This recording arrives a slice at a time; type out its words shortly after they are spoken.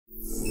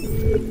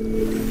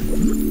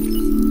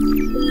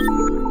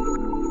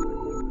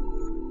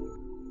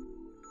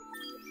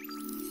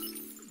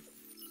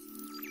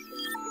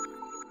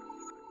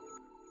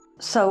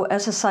So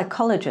as a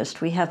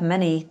psychologist, we have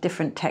many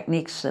different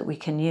techniques that we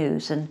can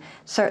use, and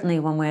certainly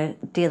when we're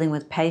dealing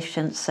with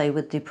patients, say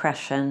with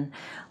depression,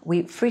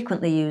 we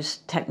frequently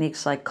use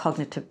techniques like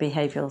cognitive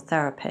behavioral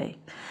therapy.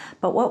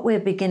 But what we're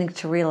beginning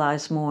to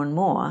realize more and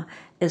more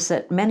is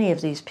that many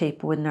of these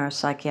people with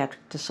neuropsychiatric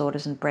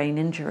disorders and brain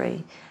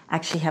injury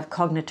actually have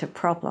cognitive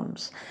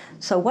problems.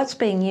 So what's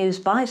being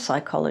used by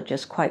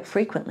psychologists quite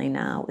frequently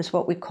now is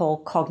what we call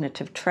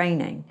cognitive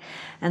training.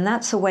 And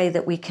that's a way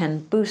that we can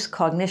boost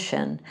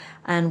cognition,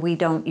 and we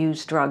don't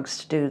use drugs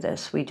to do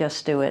this. We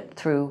just do it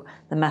through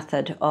the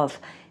method of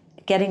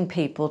getting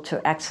people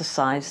to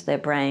exercise their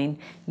brain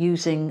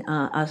using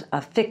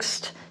a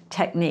fixed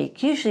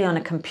technique. Usually on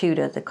a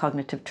computer, the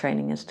cognitive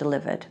training is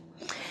delivered.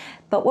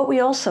 But what we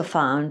also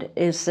found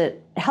is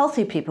that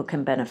healthy people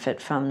can benefit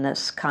from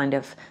this kind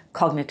of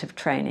cognitive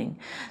training.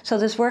 So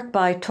there's work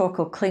by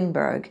Torkel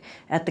Klingberg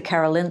at the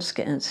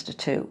Karolinska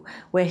Institute,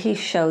 where he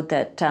showed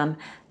that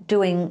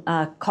doing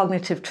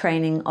cognitive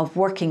training of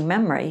working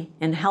memory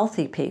in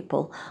healthy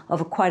people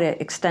over quite an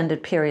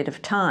extended period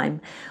of time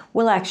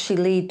will actually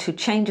lead to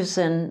changes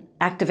in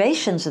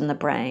activations in the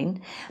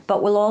brain,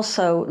 but will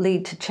also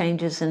lead to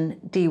changes in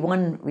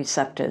D1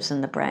 receptors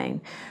in the brain.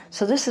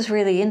 So this is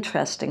really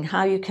interesting,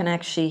 how you can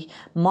actually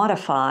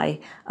modify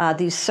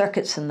these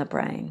circuits in the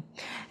brain.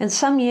 And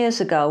some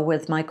years ago,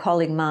 with my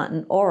colleague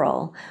Martin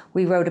Orrell,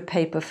 we wrote a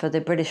paper for the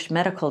British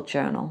Medical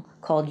Journal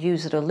called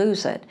Use It or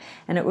Lose It.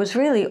 And it was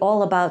really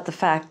all about the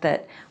fact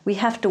that we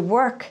have to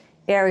work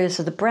areas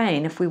of the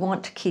brain if we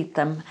want to keep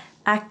them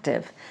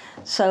active.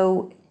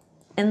 So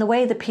in the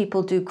way that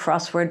people do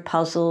crossword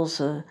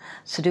puzzles or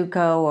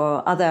Sudoku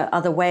or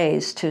other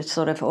ways to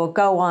sort of, or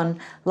go on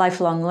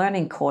lifelong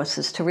learning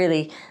courses to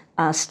really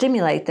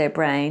stimulate their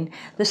brain,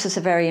 this is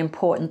a very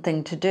important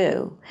thing to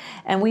do.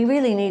 And we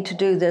really need to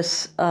do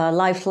this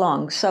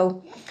lifelong.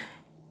 So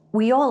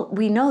we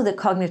know that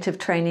cognitive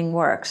training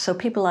works. So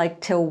people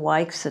like Till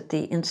Wykes at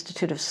the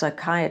Institute of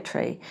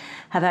Psychiatry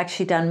have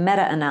actually done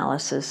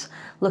meta-analysis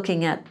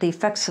looking at the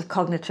effects of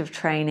cognitive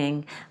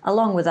training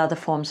along with other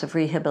forms of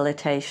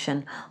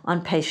rehabilitation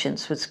on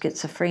patients with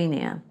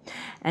schizophrenia.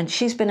 And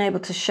she's been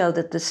able to show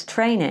that this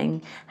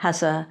training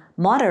has a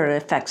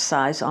moderate effect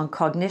size on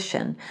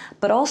cognition,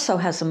 but also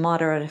has a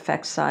moderate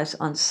effect size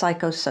on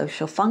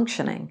psychosocial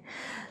functioning.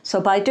 So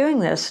by doing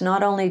this,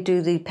 not only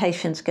do the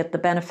patients get the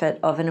benefit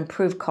of an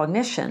improved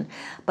cognition,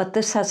 but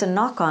this has a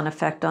knock-on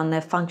effect on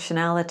their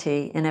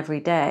functionality in every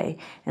day,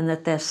 in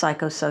that their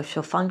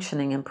psychosocial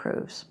functioning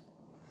improves.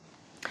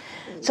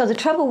 So the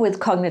trouble with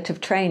cognitive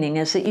training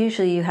is that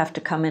usually you have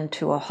to come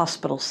into a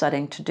hospital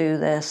setting to do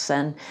this,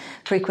 and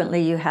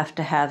frequently you have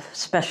to have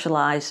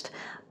specialized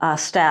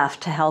staff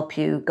to help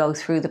you go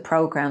through the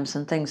programs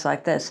and things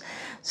like this.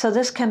 So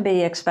this can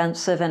be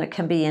expensive and it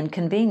can be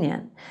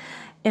inconvenient.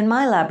 In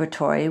my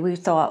laboratory, we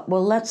thought,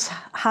 well,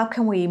 how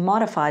can we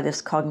modify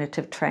this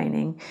cognitive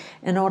training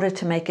in order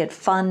to make it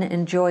fun,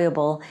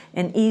 enjoyable,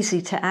 and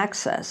easy to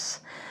access?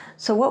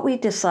 So what we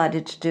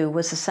decided to do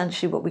was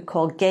essentially what we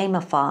call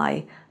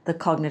gamify the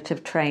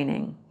cognitive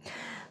training.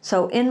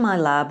 So in my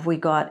lab, we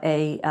got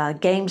a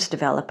games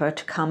developer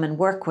to come and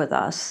work with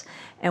us,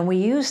 and we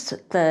used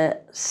the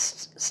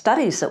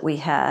studies that we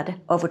had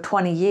over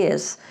 20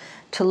 years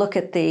to look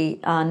at the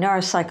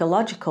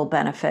neuropsychological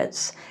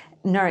benefits,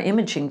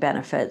 neuroimaging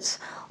benefits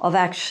of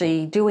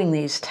actually doing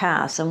these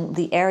tasks and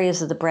the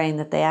areas of the brain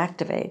that they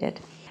activated.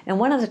 And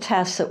one of the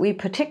tasks that we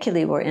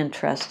particularly were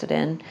interested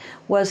in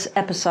was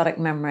episodic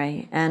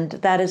memory, and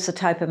that is the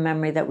type of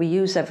memory that we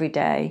use every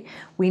day.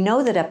 We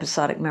know that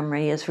episodic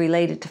memory is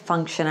related to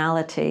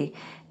functionality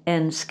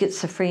in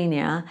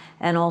schizophrenia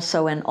and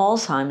also in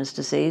Alzheimer's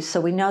disease,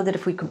 so we know that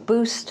if we could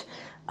boost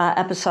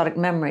episodic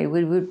memory,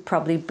 we would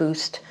probably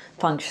boost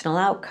functional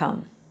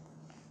outcome.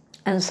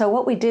 And so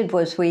what we did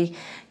was we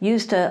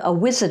used a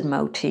wizard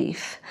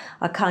motif,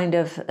 a kind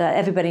of,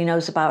 everybody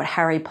knows about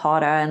Harry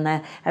Potter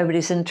and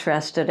everybody's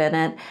interested in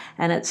it,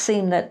 and it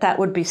seemed that that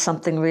would be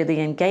something really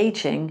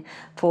engaging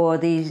for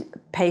the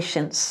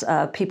patients,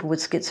 people with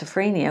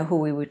schizophrenia who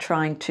we were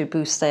trying to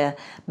boost their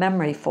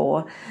memory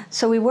for.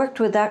 So we worked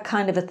with that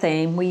kind of a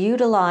theme. We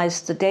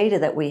utilized the data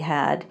that we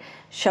had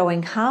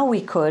showing how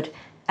we could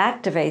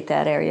activate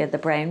that area of the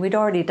brain. We'd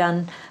already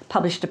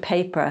published a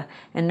paper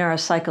in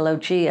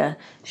Neuropsychology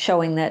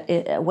showing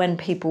that when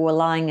people were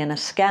lying in a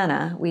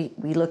scanner, we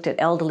looked at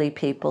elderly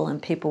people and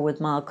people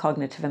with mild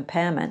cognitive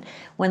impairment.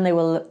 When they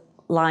were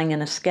lying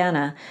in a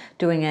scanner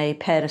doing a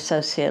paired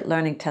associate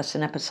learning test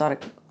and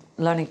episodic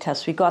learning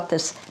test, we got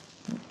this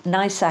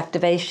nice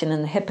activation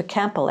in the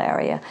hippocampal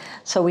area.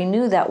 So we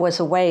knew that was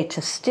a way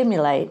to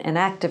stimulate and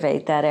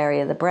activate that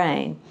area of the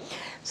brain.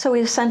 So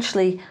we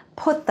essentially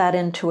put that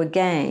into a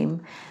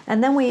game,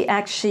 and then we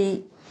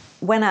actually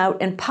went out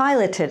and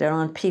piloted it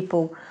on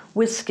people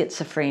with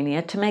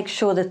schizophrenia to make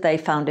sure that they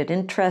found it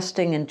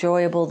interesting,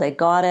 enjoyable, they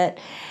got it.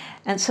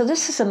 And so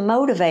this is a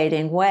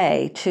motivating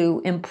way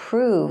to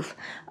improve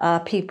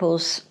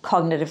people's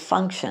cognitive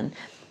function.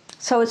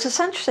 So it's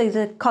essentially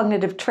the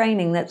cognitive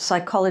training that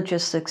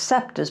psychologists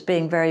accept as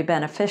being very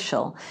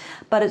beneficial,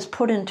 but it's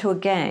put into a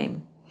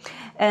game.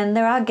 And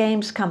there are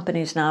games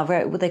companies now,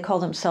 they call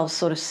themselves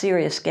sort of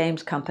serious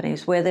games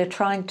companies, where they're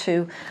trying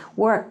to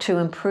work to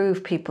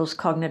improve people's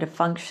cognitive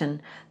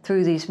function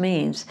through these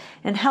means,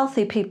 and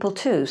healthy people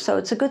too. So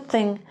it's a good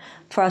thing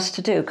for us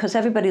to do, because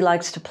everybody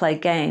likes to play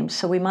games,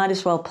 so we might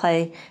as well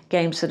play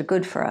games that are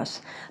good for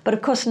us. But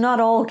of course,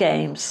 not all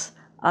games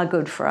are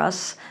good for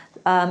us.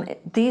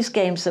 These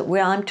games that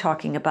I'm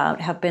talking about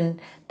have been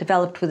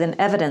developed with an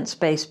evidence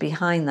base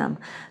behind them.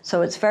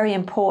 So it's very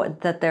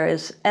important that there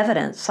is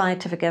evidence,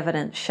 scientific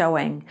evidence,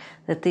 showing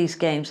that these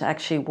games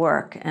actually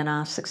work and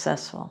are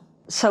successful.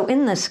 So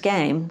in this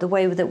game, the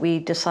way that we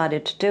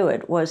decided to do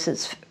it was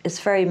it's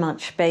very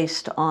much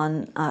based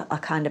on a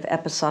kind of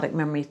episodic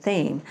memory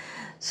theme.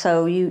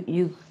 So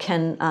you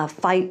can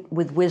fight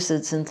with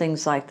wizards and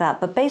things like that.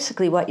 But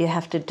basically what you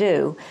have to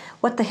do,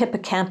 what the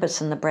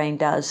hippocampus in the brain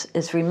does,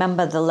 is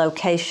remember the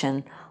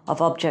location of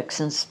objects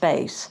in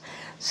space.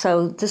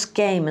 So this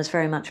game is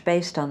very much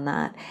based on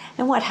that.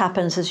 And what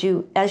happens is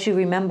as you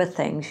remember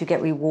things, you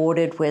get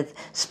rewarded with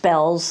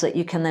spells that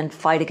you can then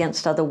fight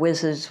against other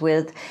wizards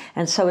with.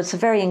 And so it's a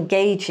very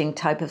engaging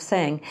type of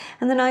thing.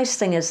 And the nice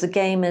thing is the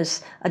game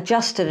is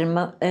adjusted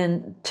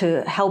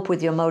to help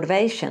with your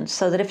motivation,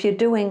 so that if you're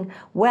doing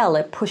well,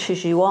 it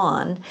pushes you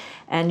on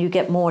and you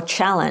get more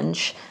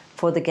challenge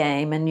for the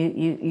game, and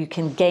you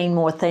can gain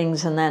more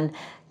things and then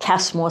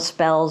cast more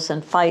spells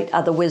and fight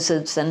other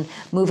wizards and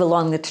move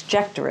along the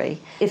trajectory.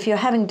 If you're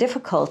having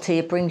difficulty,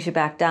 it brings you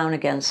back down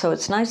again. So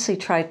it's nicely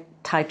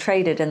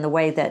titrated in the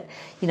way that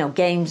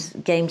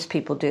games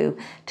people do,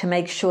 to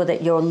make sure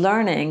that you're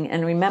learning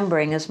and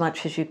remembering as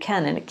much as you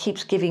can, and it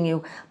keeps giving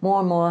you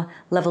more and more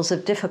levels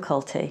of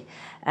difficulty.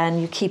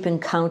 And you keep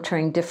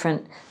encountering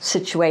different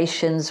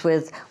situations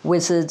with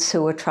wizards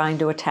who are trying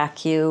to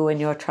attack you, and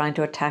you're trying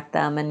to attack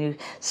them, and you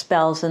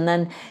spells, and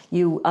then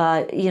you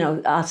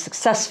are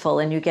successful,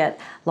 and you get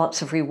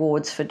lots of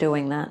rewards for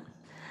doing that.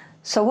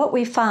 So what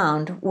we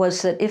found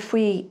was that if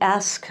we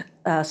ask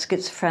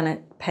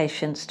schizophrenic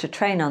patients to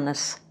train on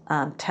this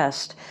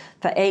test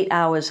for 8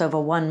 hours over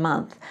 1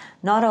 month,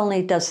 not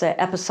only does their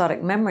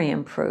episodic memory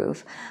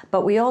improve,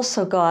 but we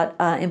also got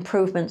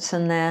improvements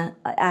in their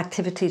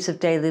activities of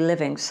daily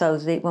living. So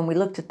when we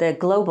looked at their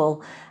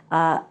global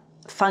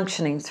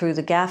functioning through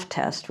the GAF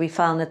test, we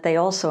found that they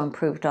also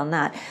improved on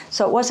that.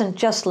 So it wasn't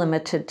just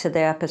limited to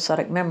their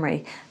episodic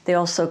memory, they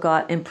also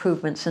got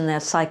improvements in their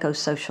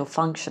psychosocial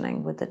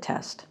functioning with the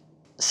test.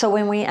 So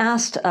when we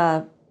asked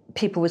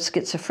people with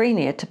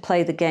schizophrenia to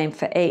play the game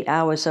for 8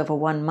 hours over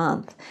 1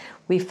 month,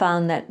 we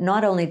found that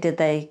not only did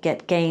they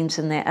get gains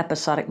in their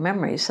episodic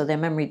memory, so their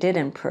memory did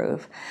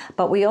improve,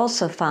 but we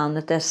also found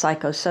that their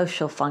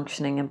psychosocial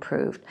functioning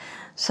improved.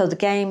 So the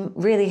game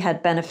really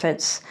had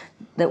benefits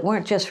that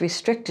weren't just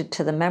restricted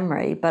to the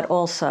memory, but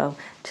also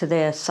to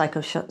their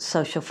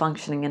psychosocial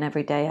functioning in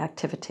everyday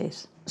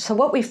activities. So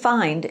what we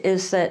find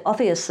is that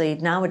obviously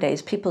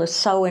nowadays people are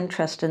so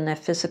interested in their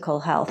physical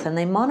health, and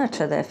they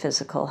monitor their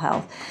physical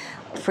health.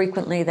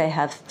 Frequently they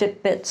have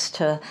Fitbits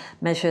to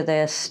measure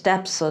their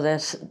steps, or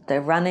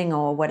their running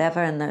or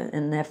whatever.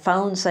 In their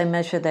phones they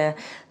measure their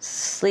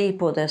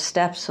sleep or their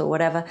steps or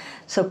whatever.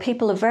 So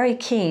people are very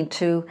keen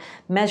to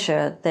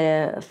measure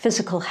their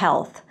physical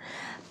health.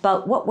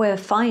 But what we're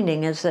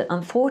finding is that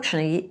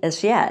unfortunately,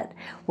 as yet,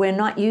 we're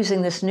not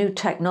using this new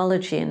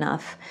technology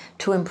enough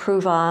to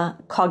improve our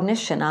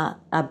cognition,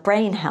 our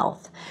brain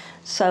health.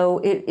 So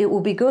it will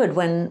be good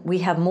when we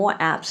have more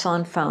apps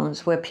on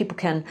phones where people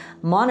can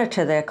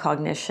monitor their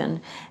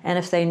cognition, and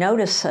if they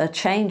notice a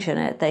change in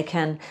it, they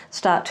can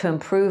start to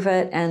improve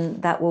it,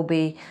 and that will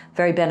be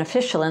very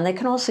beneficial. And they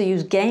can also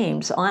use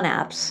games on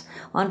apps,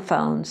 on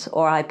phones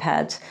or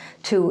iPads,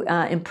 to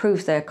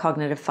improve their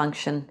cognitive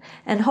function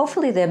and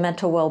hopefully their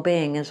mental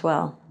well-being as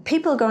well.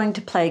 People are going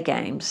to play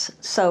games,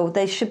 so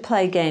they should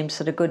play games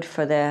that are good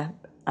for their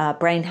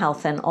brain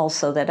health, and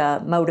also that are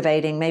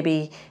motivating,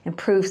 maybe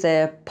improve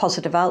their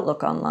positive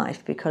outlook on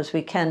life, because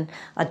we can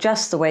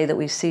adjust the way that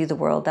we see the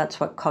world. That's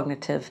what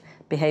cognitive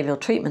behavioral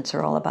treatments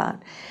are all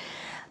about.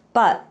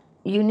 But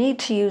you need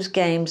to use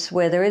games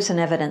where there is an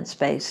evidence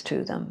base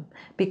to them,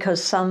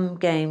 because some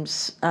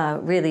games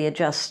really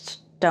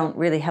don't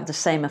really have the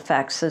same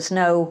effects. There's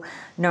no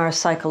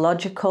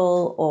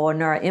neuropsychological or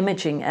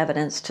neuroimaging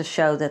evidence to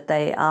show that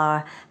they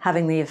are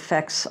having the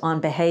effects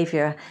on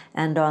behavior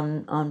and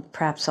on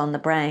perhaps on the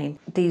brain.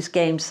 These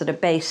games that are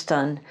based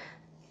on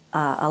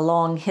a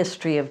long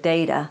history of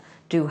data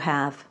do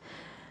have.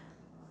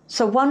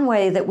 So one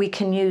way that we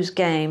can use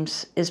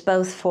games is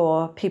both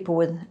for people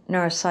with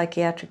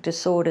neuropsychiatric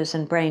disorders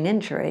and brain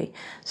injury.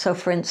 So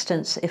for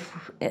instance,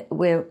 if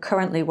we're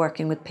currently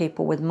working with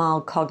people with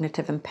mild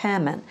cognitive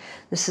impairment,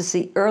 this is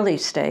the early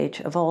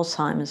stage of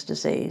Alzheimer's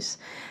disease.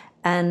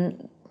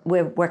 And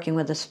we're working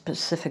with a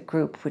specific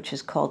group which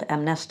is called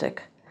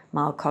amnestic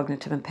mild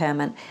cognitive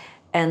impairment.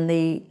 And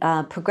the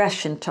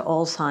progression to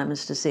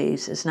Alzheimer's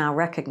disease is now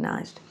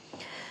recognized.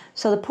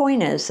 So the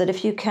point is that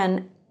if you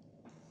can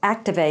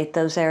activate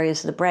those areas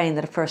of the brain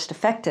that are first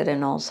affected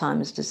in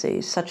Alzheimer's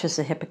disease, such as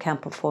the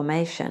hippocampal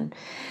formation,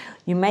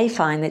 you may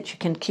find that you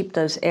can keep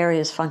those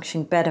areas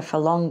functioning better for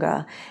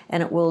longer,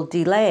 and it will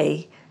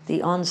delay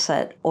the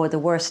onset or the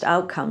worst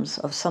outcomes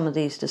of some of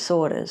these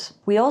disorders.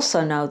 We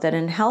also know that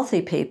in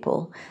healthy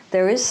people,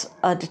 there is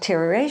a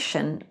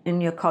deterioration in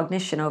your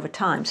cognition over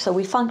time. So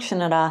we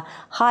function at our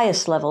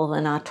highest level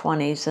in our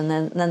 20s, and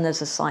then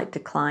there's a slight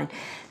decline.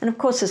 And of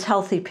course, as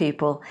healthy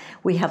people,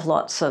 we have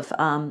lots of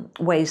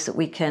ways that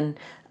we can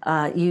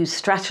use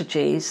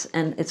strategies,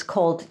 and it's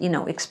called,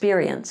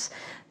 experience,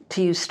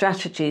 to use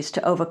strategies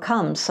to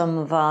overcome some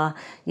of our,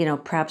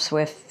 perhaps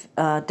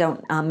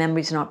our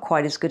memory's not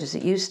quite as good as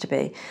it used to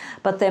be.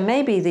 But there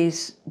may be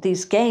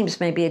these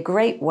games may be a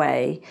great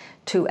way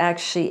to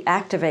actually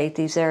activate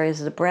these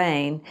areas of the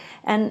brain,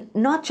 and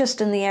not just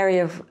in the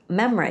area of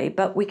memory,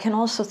 but we can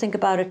also think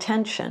about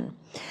attention,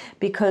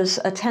 because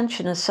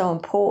attention is so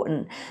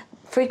important.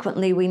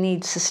 Frequently, we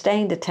need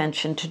sustained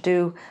attention to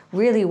do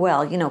really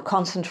well,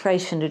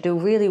 concentration to do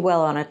really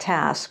well on a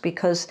task,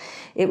 because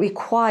it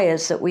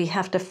requires that we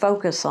have to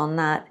focus on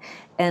that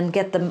and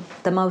get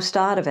the most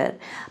out of it.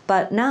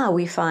 But now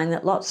we find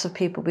that lots of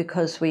people,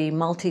 because we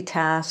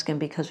multitask and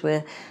because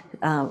we're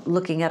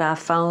looking at our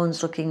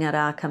phones, looking at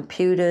our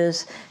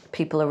computers,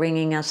 people are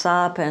ringing us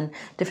up and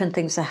different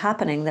things are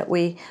happening, that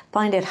we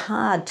find it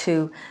hard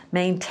to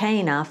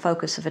maintain our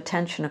focus of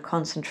attention or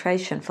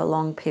concentration for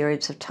long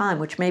periods of time,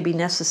 which may be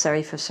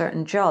necessary for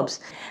certain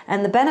jobs.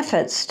 And the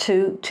benefits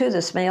to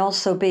this may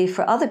also be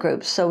for other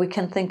groups. So we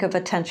can think of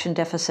attention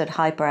deficit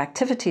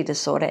hyperactivity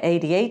disorder,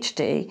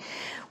 ADHD,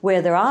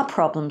 where there are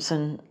problems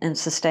in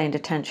sustained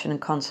attention and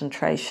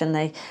concentration.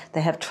 They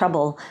have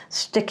trouble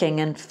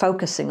sticking and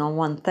focusing on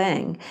one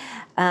thing.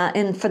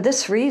 And for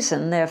this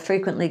reason, they're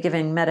frequently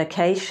giving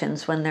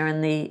medications when they're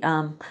in the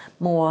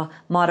more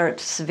moderate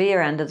to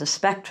severe end of the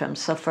spectrum.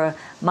 So for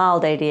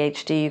mild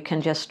ADHD, you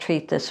can just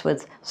treat this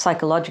with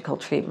psychological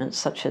treatments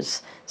such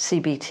as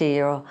CBT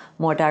or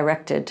more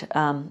directed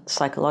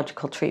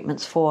psychological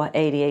treatments for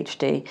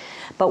ADHD.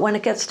 But when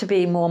it gets to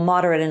be more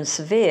moderate and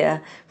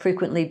severe,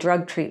 frequently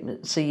drug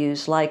treatments are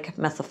used, like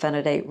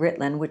methylphenidate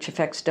Ritalin, which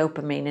affects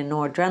dopamine and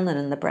noradrenaline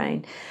in the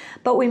brain.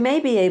 But we may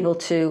be able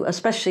to,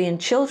 especially in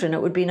children,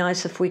 it would be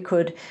nice if we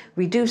could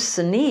reduce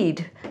the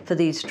need for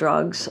these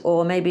drugs,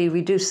 or maybe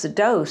reduce the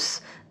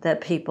dose that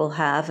people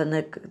have and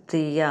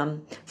the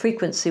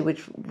frequency with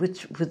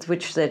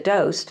which they're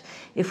dosed,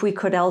 if we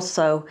could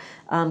also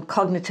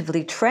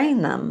cognitively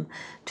train them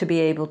to be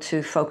able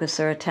to focus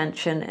their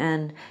attention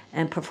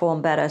and perform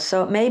better.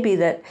 So it may be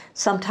that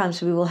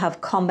sometimes we will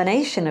have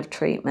combination of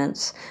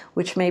treatments,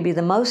 which may be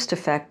the most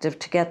effective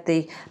to get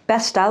the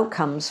best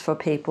outcomes for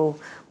people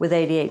with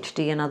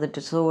ADHD and other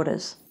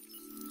disorders.